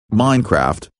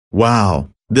Minecraft, wow,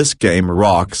 this game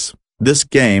rocks. This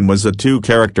game was the two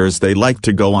characters they like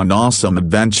to go on awesome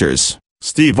adventures.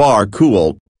 Steve are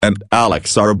cool, and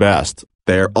Alex are best.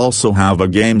 They also have a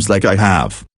games like I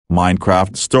have,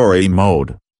 Minecraft Story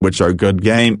Mode, which are good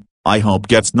game, I hope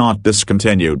gets not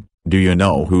discontinued. Do you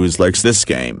know who's likes this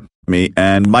game? Me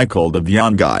and Michael the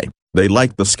young guy, they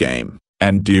like this game.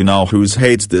 And do you know who's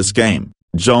hates this game?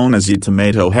 Jonas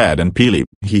Tomato Head and Peely,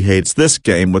 he hates this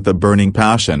game with a burning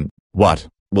passion. What?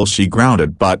 Well, she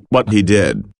grounded, but what he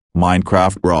did.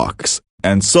 Minecraft rocks,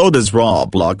 and so does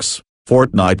Roblox.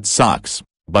 Fortnite sucks.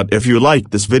 But if you like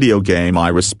this video game, I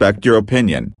respect your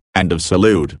opinion. End of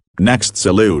salute. Next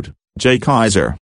salute, Jay Kaiser.